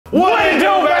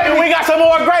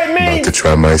what great means? To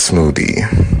try my smoothie.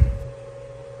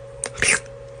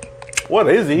 What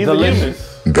is it? He's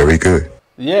delicious. Very good.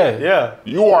 Yeah. Yeah.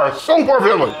 You are a super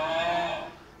villain.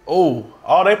 Oh.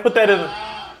 Oh, they put that in.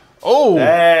 Oh.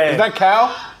 Dang. Is that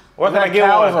cow? Where can I get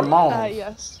cows one? or moms?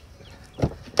 Yes.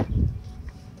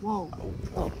 Whoa.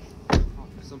 Oh,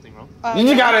 something wrong? You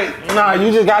just gotta,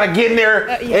 you just gotta get in there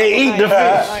and eat the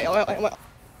fish.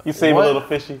 You seem a little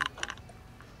fishy.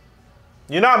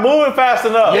 You're not moving fast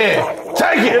enough. Yeah.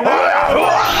 Take it.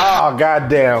 Oh,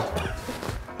 goddamn.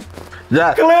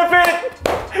 Clip it.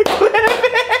 Clip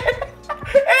it.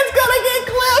 It's gonna get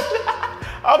clipped.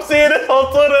 I'm seeing this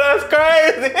on Twitter. That's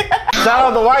crazy.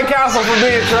 Shout out to White Castle for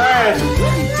being trash.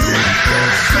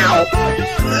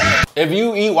 If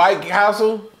you eat White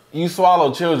Castle, you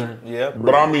swallow children. Yeah.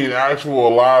 But I mean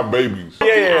actual live babies.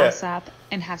 Yeah. Ass up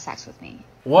and have sex with me.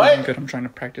 What? I'm good. I'm trying to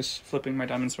practice flipping my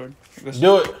diamond sword. Like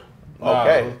Do it.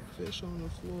 Okay. Fish on the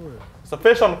floor. It's a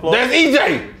fish on the floor. That's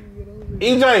EJ.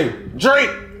 EJ, drink.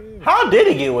 How did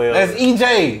he get well? That's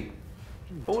EJ.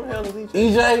 Who the hell is EJ?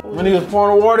 EJ, when he was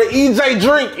pouring the water, EJ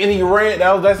drink, and he ran.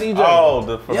 That's EJ. Oh,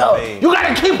 Yo, you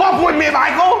gotta keep up with me,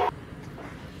 Michael.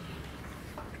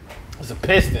 It's a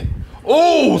piston.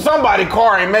 Ooh, somebody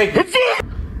car ain't making it.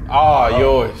 Oh,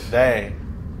 yours. Dang.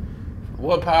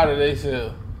 What powder they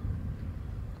sell?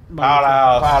 Powder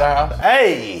house. Powder house.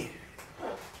 Hey.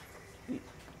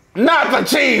 Not the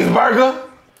cheeseburger.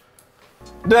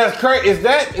 That's crazy. Is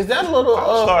that a little?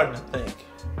 I'm starting to think.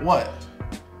 What?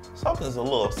 Something's a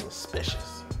little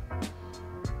suspicious.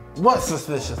 What's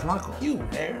suspicious, Michael? You,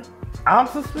 Aaron. I'm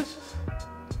suspicious.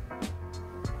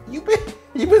 You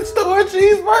been storing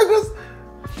cheeseburgers?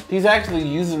 He's actually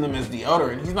using them as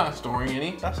deodorant. He's not storing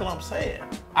any. That's what I'm saying.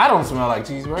 I don't smell like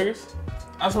cheeseburgers.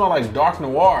 I smell like dark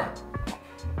noir.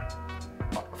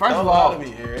 First of all,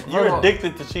 you're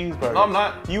addicted to cheeseburgers. No, I'm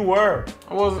not. You were.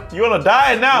 I wasn't. You're on a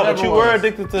diet now, but you was. were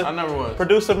addicted to. I never was.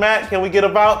 Producer Matt, can we get a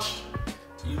vouch?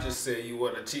 You just said you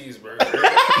want a cheeseburger.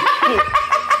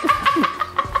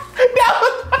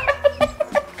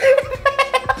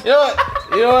 You know what?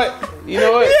 You know what? You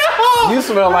know what? Yeah. You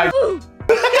smell like.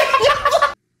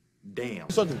 Damn.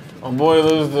 Oh boy,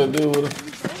 lose the dude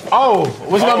with. Oh,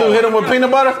 what you gonna do? Hit him with peanut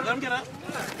butter? Let him get up.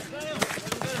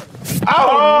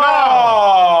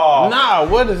 Oh no! Nah,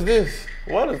 what is this?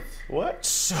 What?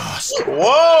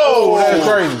 Whoa! That's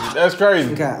crazy. That's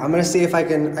crazy. Okay, I'm gonna see if I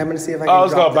can. Oh,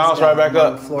 it's gonna bounce right back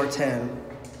up. Floor 10.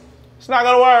 It's not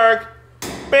gonna work.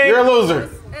 Bing. You're a loser.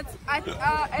 It's like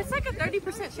a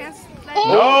 30% chance.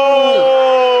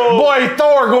 No! Boy,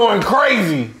 Thor going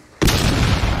crazy.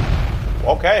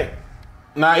 Okay.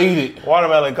 Now eat it.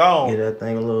 Watermelon cone. Get that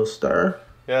thing a little stir.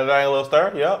 Yeah, that ain't a little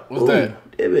stir. Yep. What's that?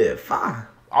 That bit fire.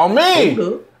 On me.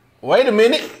 Good. Wait a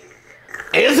minute.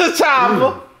 It's a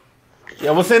chopper.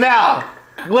 Yeah, what's in there?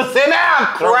 What's in there?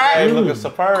 Crack. Hey, looking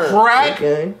superb. Crack.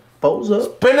 Okay. Folds up.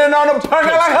 Spinning on the perker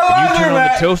like a leather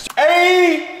mat.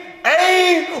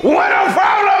 Hey, what in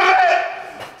front of it?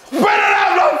 Spinning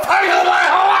on the perker like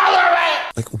a leather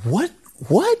mat. Like what?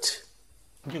 What?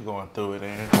 You're going through it,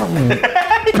 Aaron.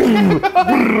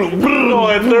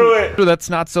 Going through it. That's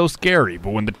not so scary,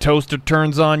 but when the toaster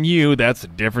turns on you, that's a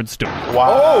different story.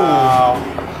 Wow.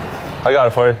 I got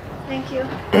it for you. Thank you.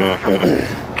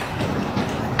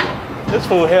 This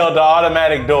fool held the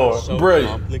automatic door. So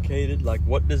Brilliant. complicated. Like,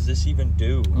 what does this even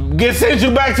do? Send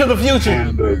you back to the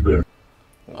future.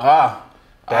 I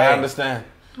Dang. understand.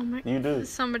 Oh my. You do.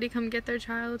 Somebody come get their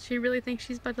child. She really thinks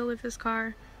she's about to lift this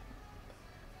car.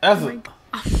 That's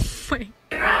Oh wait.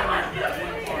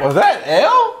 Was that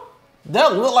Elle?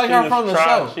 That looked like her from the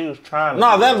show. She was trying to.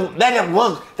 No, that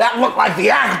looked like the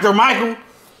actor, Michael.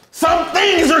 Some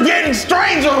things are getting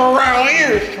stranger around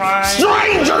here.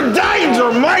 Stranger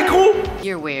danger, Michael.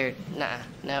 You're weird. Nah,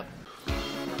 nope.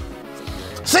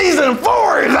 Season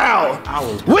 4 is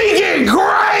out. We get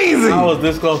crazy. I was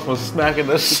this close from smacking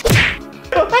the shit.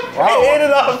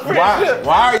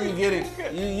 Why are you getting?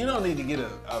 You don't need to get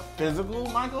a physical,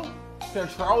 Michael.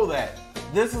 Control that.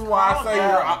 This is why I say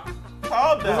you're.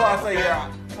 Calm down. This is why I say you're.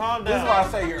 Calm down. This is why I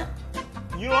say you're.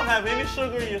 You don't have any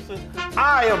sugar in your system.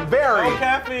 I am very No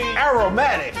caffeine.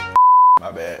 aromatic.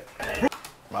 My bad.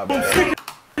 My bad.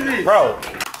 Bro,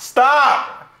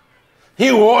 stop.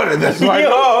 He wanted this,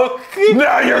 Michael. Yo,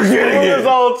 Now you're getting his it.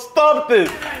 own something.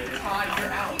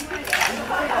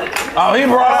 Oh, he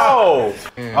brought out.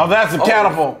 Oh, that's a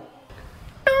catapult.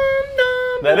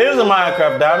 That is a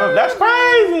Minecraft diamond. That's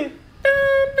crazy.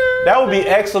 That would be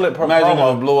excellent promo. Imagine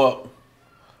if it blew up.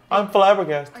 I'm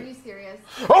flabbergasted. Are you serious?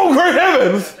 Oh, great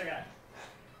heavens!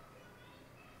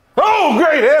 Oh,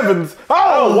 great heavens!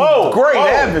 Oh, whoa, great whoa,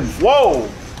 heavens! Whoa!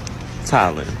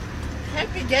 Tyler,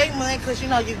 Happy gay month, because you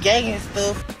know you gay and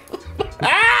stuff.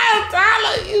 I'm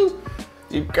telling you.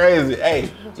 You crazy. Hey,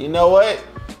 you know what?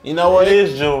 You know what? It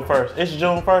is June 1st. It's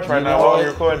June 1st right now while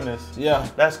we're recording this. Yeah.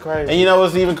 That's crazy. And you know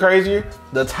what's even crazier?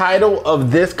 The title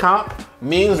of this comp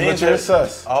means but you're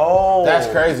sus. Oh. That's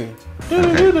crazy.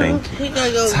 Okay, thank you. He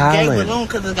got your gay balloon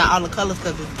because it's got all the colors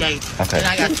because it's gay. Okay. And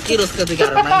I got Skittles because it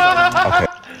got a rainbow on it.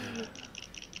 Okay.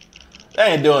 They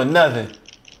ain't doing nothing.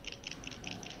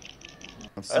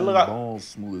 I've seen balls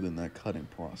smoother than that cutting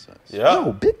process. Yeah.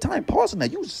 Yo, big time pause on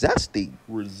that. You zesty.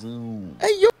 Resume.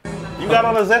 Hey, yo. You got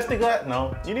on a zesty glass?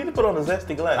 No. You need to put on a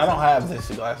zesty glass. I don't have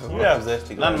zesty glasses. You have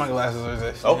zesty glasses. None of my glasses are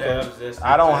zesty. Okay.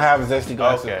 I don't have zesty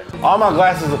glasses. Okay. All my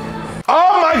glasses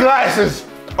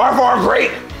are for a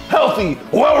great, healthy,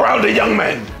 well-rounded young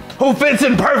man who fits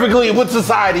in perfectly with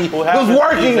society, who's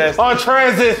working on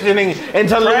transitioning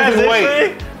into losing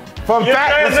weight. From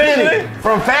fat to skinny.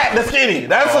 From fat to skinny.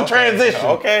 That's a transition.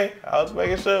 Okay. I was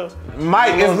making sure.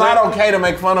 Mike, it's not okay to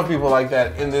make fun of people like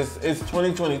that in this. It's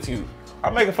 2022.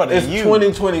 I'm making fun of you. It's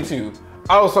 2022.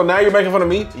 Oh, so now you're making fun of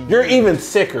me? You're even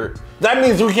sicker. That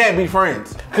means we can't be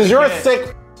friends. Because you're a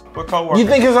sick. We're co-workers. You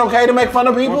think it's okay to make fun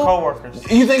of people? We're co-workers.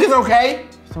 You think it's okay?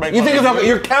 You think it's okay?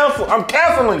 You're I'm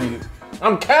canceling you.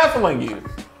 I'm canceling you.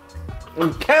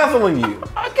 I'm canceling you.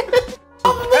 I'm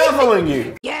canceling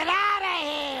you. Get out of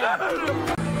here!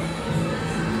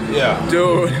 Yeah.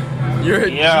 Dude, you're a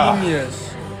genius.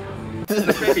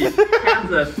 Mississippi,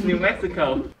 Kansas, New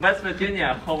Mexico, West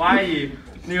Virginia, Hawaii,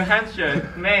 New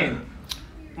Hampshire, Maine,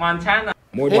 Montana.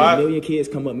 More than 1 million kids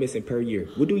come up missing per year.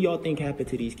 What do y'all think happened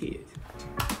to these kids?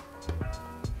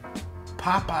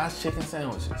 Popeye's chicken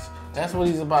sandwiches. That's what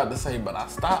he's about to say, but I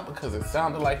stopped because it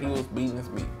sounded like he was beating his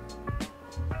meat.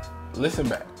 Listen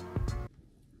back.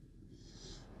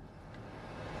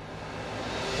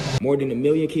 More than 1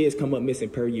 million kids come up missing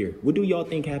per year. What do y'all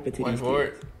think happened to these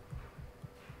kids?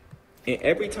 And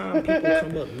every time people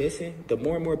come up missing, the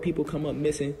more and more people come up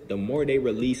missing, the more they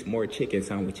release more chicken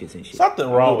sandwiches and shit. Something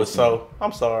wrong with So.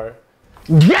 I'm sorry.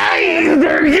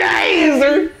 Gazer!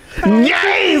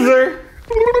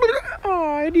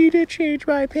 Oh, I need to change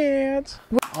my pants.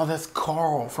 Oh, that's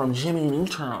Carl from Jimmy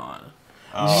Neutron.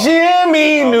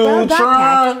 Jimmy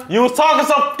Neutron! You was talking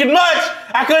so fucking much,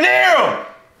 I couldn't hear him!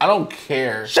 I don't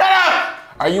care. Shut up!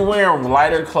 Are you wearing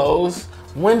lighter clothes?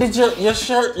 When did your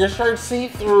shirt see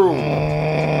through?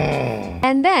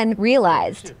 And then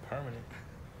realized.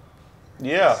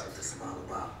 Yeah.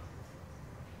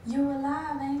 You're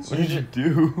alive, ain't you? What did you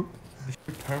do?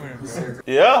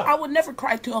 Yeah. I would never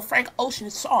cry to a Frank Ocean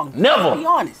song. Never. Let's be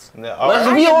honest. Let's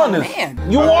be honest.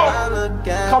 You walk.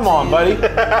 Come on, buddy.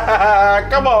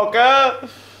 Come on,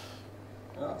 cuz.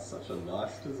 That's such a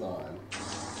nice design.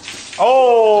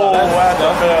 Oh, that's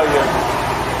a failure.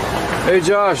 Hey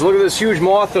Josh, look at this huge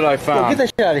moth that I found. Yo, get that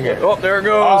shit out of here. Oh, there it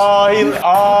goes. He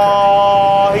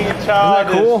childish. Isn't that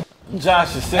cool?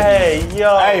 Josh is sick. Hey,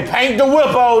 yo. Hey, paint the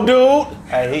whip, old dude.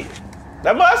 Hey,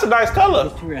 that's a nice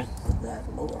color.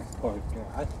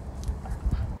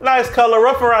 Nice color,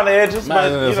 rough around the edges.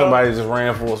 Imagine but, if somebody just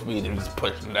ran full speed and just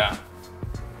pushed him down.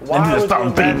 Why and just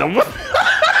start beating them.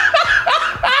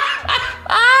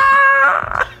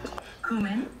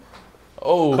 Coming.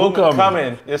 Oh, who coming?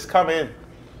 Coming. It's coming.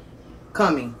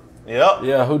 Coming. Yep.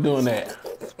 Yeah, who doing that?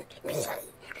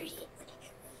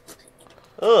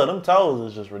 Ugh, them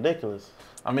toes is just ridiculous.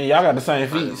 I mean, y'all got the same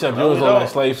feet, except yours look like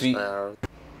slave feet.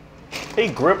 He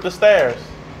gripped the stairs.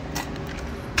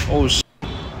 Oh, shit.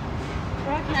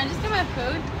 Can I just get my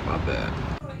food? My bad.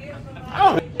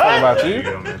 I don't know about you.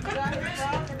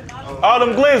 Oh,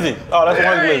 them glizzy. Oh, that's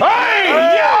one glizzy.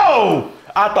 Hey, yo!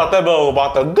 I thought that boy was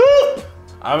about to go.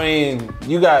 I mean,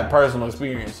 you got personal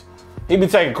experience. He be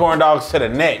taking corn dogs to the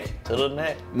neck. To the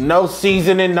neck. No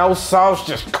seasoning, no sauce,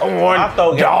 just corn,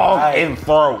 dog, and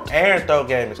throat. Aaron throat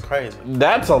game is crazy.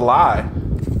 That's a lie.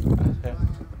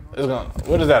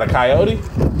 What is that, a coyote?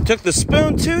 Took the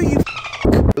spoon too, you.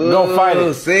 Go fight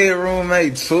it. Said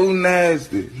roommate too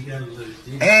nasty.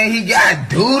 And he got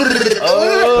doodle.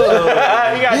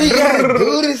 He got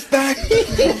doodle style.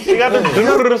 He got the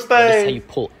doodle style. That's how you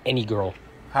pull any girl.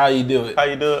 How you do it? How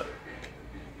you do it?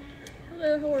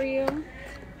 Hello, how are you?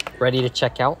 Ready to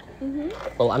check out?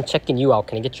 Well, I'm checking you out.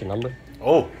 Can I get your number?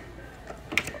 Oh.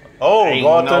 Oh, Ain't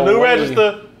going to no the new way.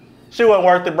 register. She wasn't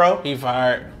worth it, bro. He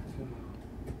fired.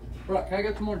 Bro, can I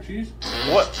get some more cheese?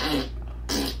 What?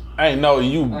 Hey, no,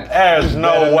 you. There's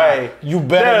no way. You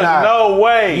better There's not. no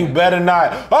way. You better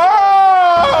not.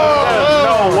 Oh! There's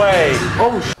no way.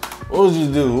 Oh, what did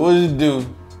you do? What did you do?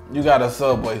 You got a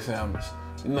Subway sandwich.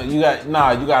 You know, you got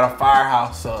a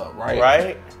Firehouse sub, right?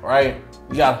 Right. Right.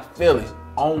 You got a Philly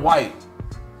on white.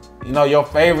 You know your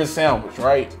favorite sandwich,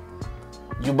 right?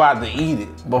 You about to eat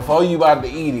it. Before you about to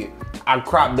eat it, I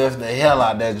crop dust the hell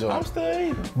out that joint. I'm still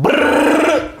eating.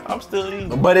 I'm still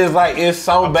eating. But it's like, it's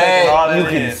so bad you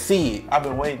can see it. I've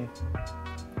been waiting.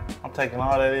 I'm taking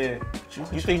all that in.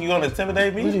 You think you're gonna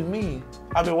intimidate me? What do you mean?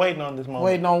 I've been waiting on this moment.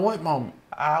 Waiting on what moment?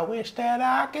 I wish that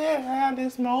I could have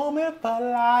this moment for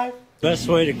life. Best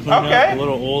way to clean up a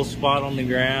little oil spot on the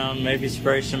ground, maybe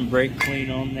spray some brake clean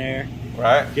on there.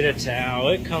 Right. Get a towel,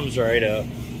 it comes right up.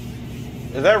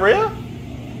 Is that real?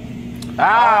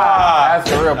 That's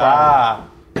the real problem.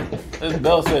 This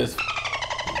bill says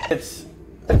it's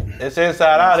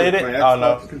inside out, ain't it? Oh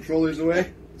no. The controller's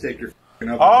away. Take your up.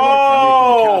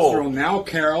 Oh! Now,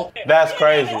 Carol. That's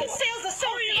crazy. Who sells the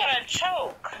soap you're gonna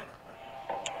choke?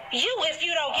 You, if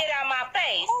you don't get out my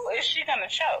face. Who is she gonna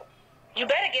choke? You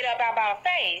better get up out my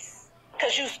face,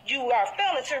 cause you are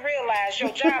failing to realize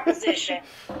your job position.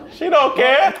 She don't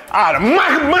care. I'm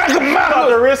about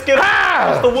to risk it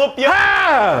just to whoop you.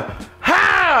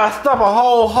 Stuff a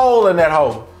whole hole in that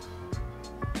hole.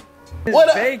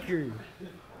 What Baker?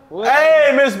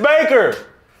 Hey, Miss Baker!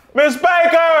 Miss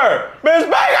Baker! Miss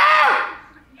Baker!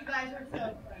 You guys are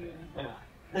so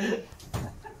funny.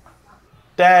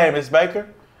 Dang, Miss Baker.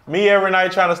 Me every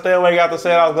night trying to stay awake after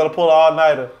saying I was gonna pull an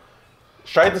all-nighter.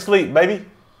 Straight to sleep, baby.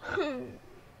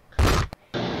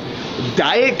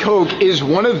 Diet Coke is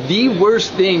one of the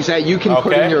worst things that you can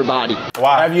put in your body.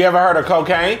 Why? Have you ever heard of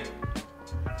cocaine?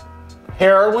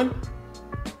 Heroin?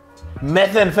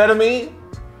 Methamphetamine?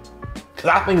 Because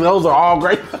I think those are all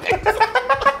great things.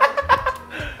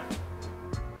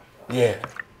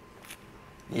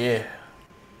 Yeah.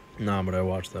 Nah, but I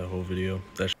watched that whole video.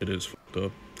 That shit is fucked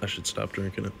up. I should stop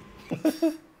drinking it.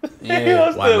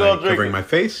 Yeah. Why am I covering my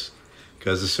face?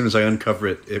 Because as soon as I uncover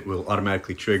it, it will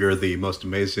automatically trigger the most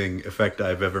amazing effect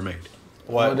I've ever made.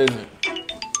 What is it?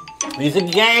 He's a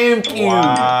GameCube.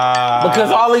 Wow.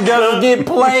 Because all he does is get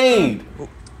played.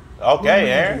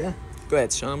 Okay, Aaron. Go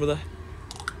ahead, Sean, brother.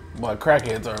 Boy,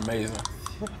 crackheads are amazing.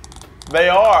 They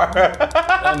are.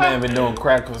 That man been doing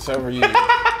crack for several years.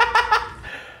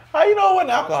 How you know it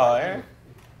wasn't alcohol, Aaron?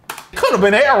 Could have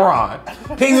been heroin.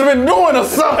 He's been doing a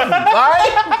something,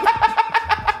 right?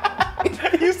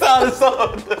 You sounded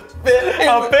so offensive.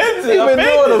 He's been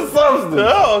doing a substance.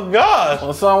 Oh, gosh.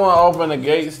 When someone opened the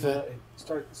gates to...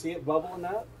 Start to see it bubbling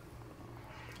up?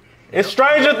 It's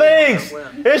Stranger Things.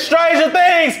 It's Stranger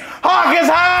Things. Hawk is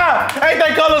high. Ain't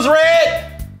they colors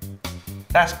red?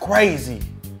 That's crazy.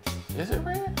 Is it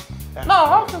red? No,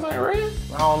 Hawk ain't red.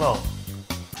 I don't know.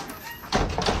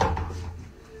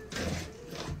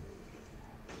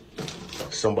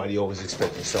 Somebody always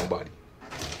expecting somebody.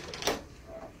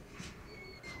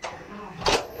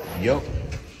 Yup.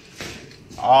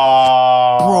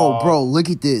 Bro, look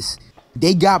at this.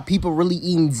 They got people really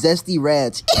eating zesty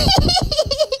rats.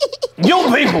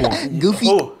 You people! Goofy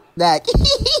snack.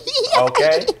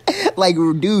 Okay. Like,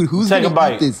 dude, who's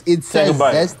gonna eat this? It says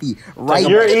zesty. Right.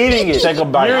 You're eating it. Take a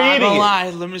bite. You're eating it. Lie.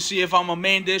 Let me see if I'm a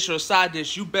main dish or a side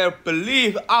dish. You better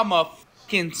believe I'm a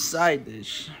fucking side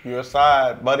dish. You're a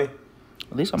side, buddy.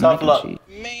 At least I'm tough luck. cheese.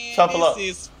 Man, tough luck.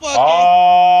 Is fucking...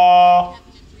 Oh.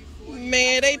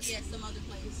 Man, they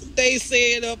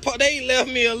said they left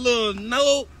me a little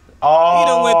note. Oh. He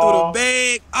done went through the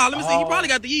bag. Oh, let me see. He probably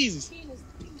got the Yeezys.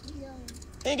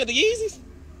 Ain't got the Yeezys?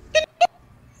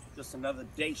 Just another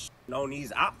day on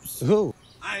these ops. Who?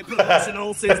 I ain't put a person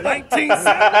on since 1970.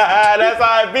 That's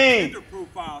how it be. The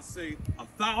profile say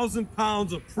 1,000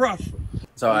 pounds of pressure.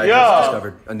 So I just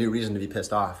discovered a new reason to be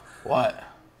pissed off. What?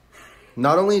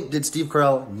 Not only did Steve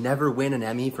Carell never win an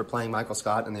Emmy for playing Michael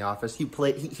Scott in The Office,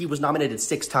 he was nominated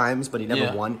 6 times, but he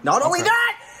never won. Not only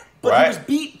that, but he was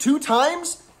beat 2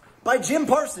 times by Jim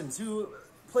Parsons, who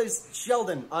plays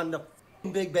Sheldon on the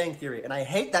Big Bang Theory, and I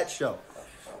hate that show.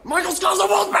 Michael Scott's the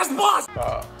world's best boss!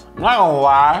 I'm not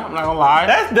gonna lie.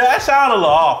 That sounded a little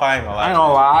off, I ain't gonna lie.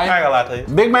 I ain't gonna lie to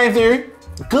you. Big Bang Theory,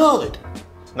 good.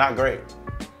 Not great.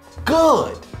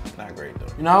 Good. Not great,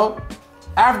 though. You know?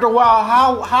 After a while,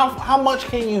 how much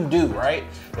can you do, right?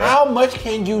 Yeah. How much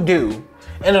can you do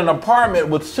in an apartment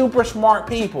with super smart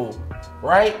people,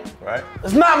 right? Right.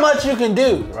 There's not much you can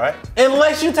do. Right.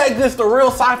 Unless you take this to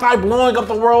real sci-fi, blowing up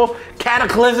the world,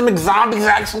 cataclysmic zombies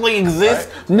actually exist,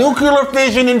 nuclear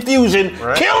fission and fusion,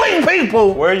 killing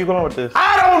people. Where are you going with this?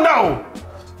 I don't know.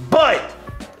 But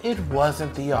it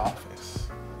wasn't The Office.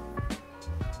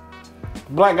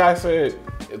 Black guy said,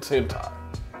 it's hentai.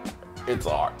 It's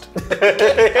art.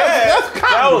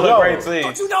 That was a great scene.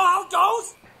 Don't you know how it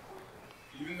goes?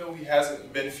 Even though he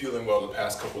hasn't been feeling well the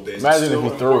past couple days, imagine it's still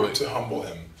if he threw important to humble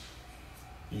him.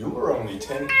 You were only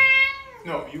 $10.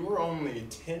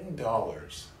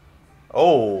 $10.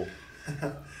 Oh,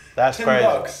 that's crazy.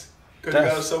 $10. Because you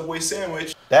got a Subway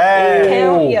sandwich.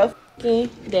 Count your fucking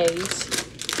days.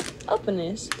 Open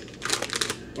this.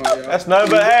 That's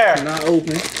nothing but air. Not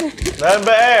open. Nothing but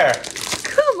air.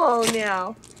 Come on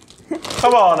now.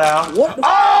 Come on now. What?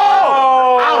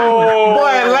 Oh!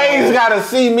 Boy, Lane's gotta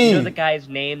see me. You know the guy's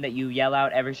name that you yell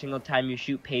out every single time you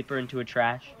shoot paper into a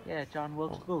trash? Yeah, John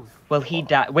Wilkes Booth. Well, he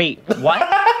died. Wait, what?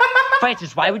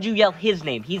 Francis, why would you yell his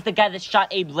name? He's the guy that shot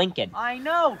Abe Lincoln. I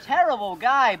know, terrible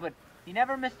guy, but he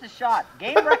never missed a shot.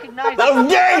 Game recognized.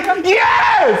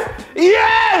 Yes!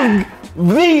 Yes!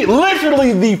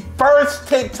 Literally the first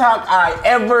TikTok I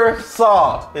ever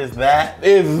saw is that.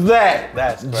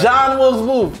 That's crazy. John Wilkes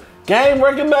Booth. Game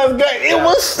recognized game. It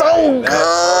was so good.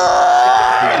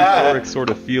 Euphoric sort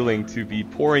of feeling to be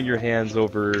pouring your hands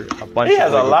over a bunch of He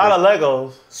has a lot of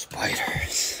Legos.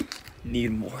 Spiders.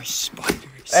 Need more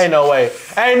spiders. Ain't no way.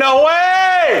 Ain't no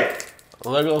way!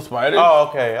 Lego spiders? Oh,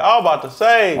 okay. I was about to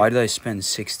say. Why did I spend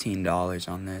 $16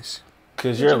 on this?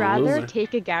 Because Would you rather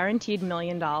take a guaranteed $1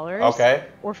 million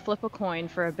or flip a coin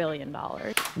for $1 billion?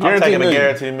 I'm taking a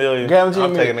guaranteed million. I'm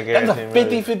taking a guaranteed million.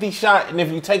 That's a 50-50 shot, and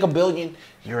if you take $1 billion,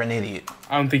 you're an idiot.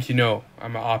 I don't think you know.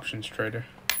 I'm an options trader.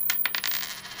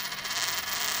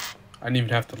 I didn't even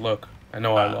have to look. I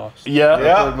know I lost. Yeah.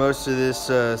 I put most of this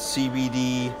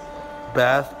CBD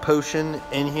bath potion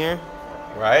in here.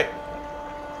 Right.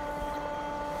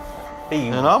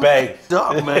 And I'm baked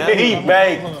up, man. He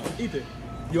baked. Ethan,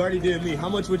 you already did me. How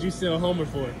much would you sell Homer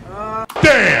for?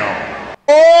 Damn!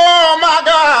 Oh my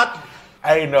God!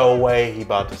 Ain't no way he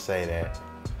about to say that.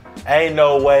 Ain't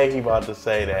no way he about to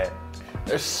say that.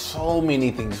 There's so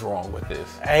many things wrong with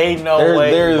this. Ain't no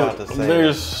way he about to say that.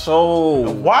 There's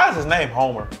so. Why is his name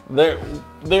Homer?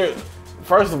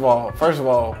 First of all,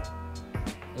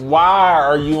 why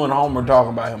are you and Homer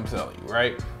talking about him selling you,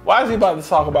 right? Why is he about to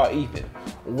talk about Ethan?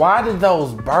 Why did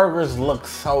those burgers look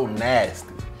so nasty?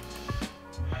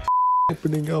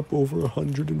 Opening up over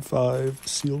 105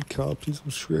 sealed copies of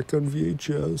Shrek on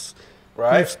VHS.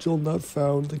 Right. We've still not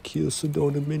found the Kia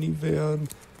Sedona minivan,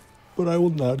 but I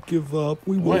will not give up.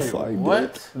 We will find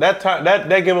it.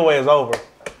 That giveaway is over,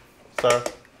 sir.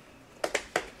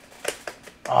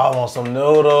 Oh, I want some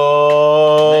noodles.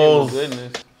 Oh,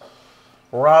 goodness.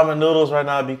 Ramen noodles right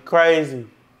now would be crazy.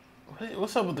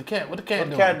 What's up with the cat? What the cat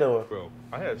doing? Cat doing? Bro,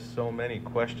 I have so many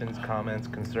questions, comments,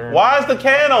 concerns. Why is the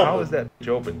can open? How is that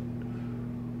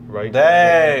open? Right?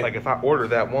 Dang. Like if I order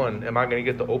that one, am I gonna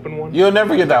get the open one? You'll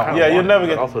never get that one. Yeah, you'll never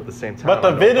get. Also at the same time, but the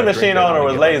vending machine owner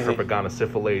was lazy.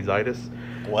 Herpetogonosyphilitis.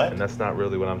 What? And that's not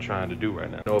really what I'm trying to do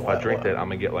right now. I know if I drink that, I'm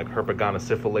gonna get like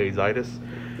herpetogonosyphilitis.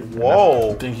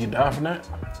 Whoa. Think you die from that?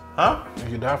 Huh?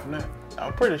 Think you die from that?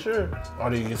 I'm pretty sure. Or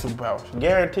do you get superpowers?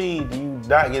 Guaranteed you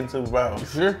not getting superpowers. You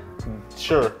sure?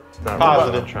 Sure. Not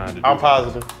Positive. Really trying to do I'm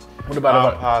positive. What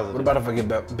about positive. What about if I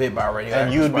get bit by a radioactive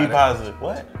And you would be spider? positive.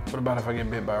 What? What about if I get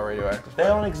bit by a radioactive They spider?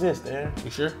 don't exist, Aaron. You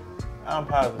sure? I'm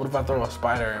positive. What if I throw a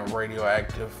spider in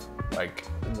radioactive, like,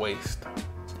 waste?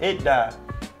 It died.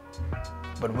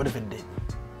 But what if it didn't?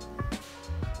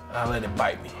 And I let it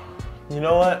bite me. You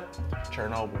know what?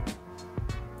 Chernobyl.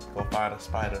 Go find a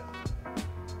spider.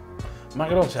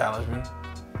 Michael, don't challenge me.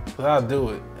 Cause I'll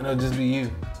do it, and it'll just be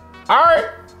you. All right.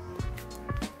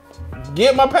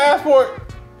 Get my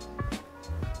passport.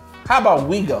 How about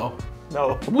we go?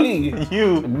 No. We.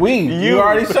 You. We. You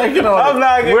already shaking on I'm it.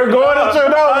 not going. We're going to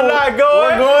Chernobyl. I'm not going.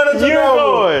 We're going to You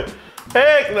Chernobyl. going.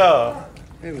 Heck no.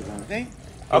 There we go, okay?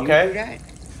 Okay. Can you do that?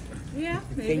 Yeah,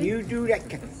 Can you do that?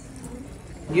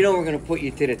 You know we're gonna put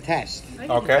you to the test.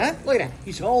 Okay. Huh? Look at that.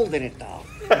 He's holding it though.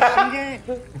 You see that?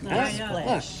 Huh?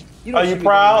 Look. You don't Are see you me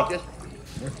proud? going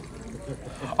like this.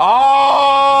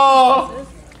 Oh!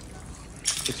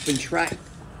 It's been tried.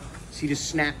 See the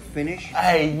snap finish?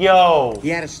 Hey, yo. He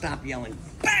had to stop yelling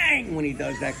bang when he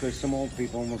does that because some old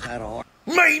people almost had a heart.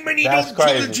 That's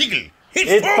crazy.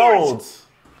 It folds.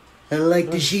 I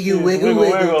like to see you wiggle,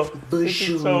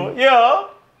 So, yeah.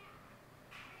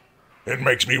 It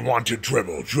makes me want to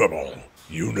dribble.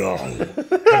 You know.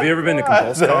 Have you ever been to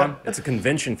CompulseCon? It's a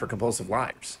convention for compulsive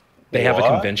liars. They have a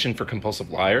What? convention for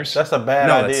compulsive liars? That's a bad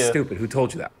no, idea. No, that's stupid. Who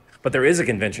told you that? But there is a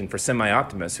convention for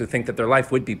semi-optimists who think that their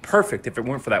life would be perfect if it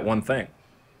weren't for that one thing.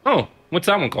 Oh, what's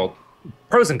that one called?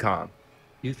 Pros and cons.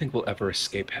 You think we'll ever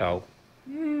escape hell?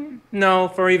 No,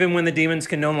 for even when the demons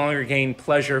can no longer gain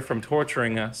pleasure from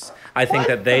torturing us, I think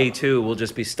that they too will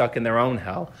just be stuck in their own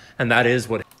hell. And that is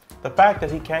what... The fact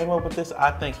that he came up with this,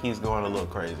 I think he's going a little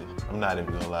crazy. I'm not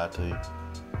even gonna lie to you.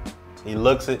 He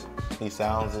looks it, he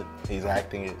sounds it, he's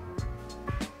acting it.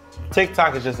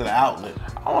 TikTok is just an outlet.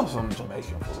 I want some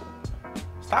Jamaican food.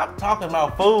 Stop talking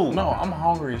about food. No, I'm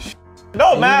hungry as shit.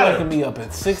 Don't matter. You waking me up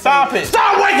at 6 Stop it.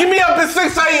 Stop waking me up at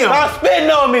 6 a.m. Stop spitting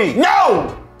on me.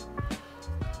 No.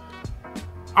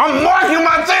 I'm marking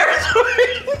my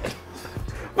territory.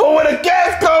 But when the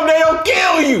cats come, they don't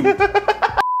kill you.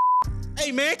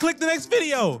 Hey man, click the next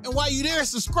video. And while you there,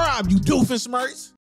 subscribe, you doofus smirks.